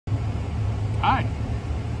Hi,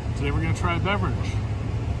 today we're going to try a beverage.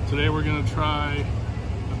 Today we're going to try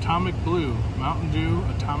Atomic Blue, Mountain Dew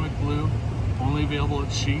Atomic Blue, only available at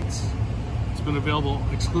Sheetz. It's been available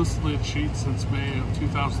exclusively at Sheetz since May of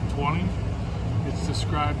 2020. It's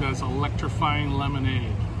described as electrifying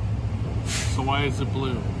lemonade. So why is it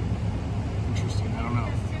blue? Interesting, I don't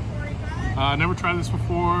know. Never tried this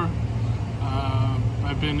before.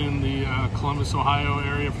 I've been in the Columbus, Ohio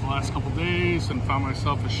area for the last couple days and found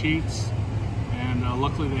myself at Sheetz. And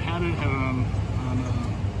luckily they had it on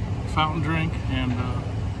a fountain drink, and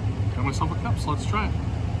got myself a cup, so let's try it.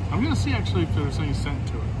 I'm gonna see actually if there's any scent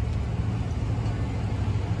to it.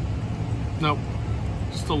 Nope,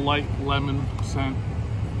 just a light lemon scent.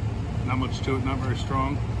 Not much to it, not very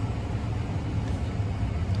strong.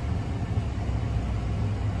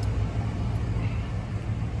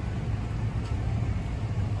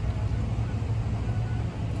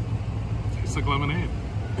 Tastes like lemonade.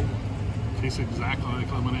 Tastes exactly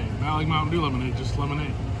like lemonade. Not like Mountain Dew lemonade, just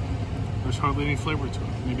lemonade. There's hardly any flavor to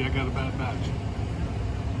it. Maybe I got a bad batch.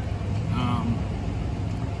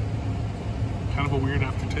 Kind of a weird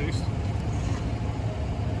aftertaste.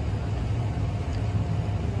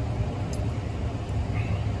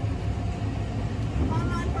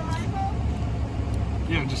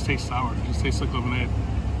 Yeah, it just tastes sour. It just tastes like lemonade.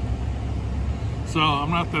 So I'm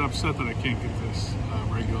not that upset that I can't get this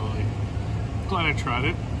regularly. Glad I tried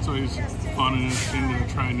it. It's always fun and interesting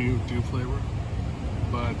to try a new Dew flavor.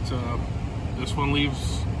 But this one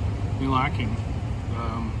leaves me lacking.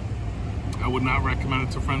 I would not recommend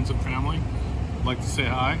it to friends and family. I'd like to say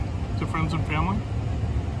hi to friends and family.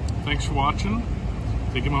 Thanks for watching.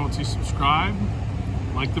 Take a moment to subscribe,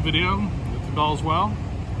 like the video, hit the bell as well.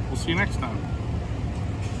 We'll see you next time.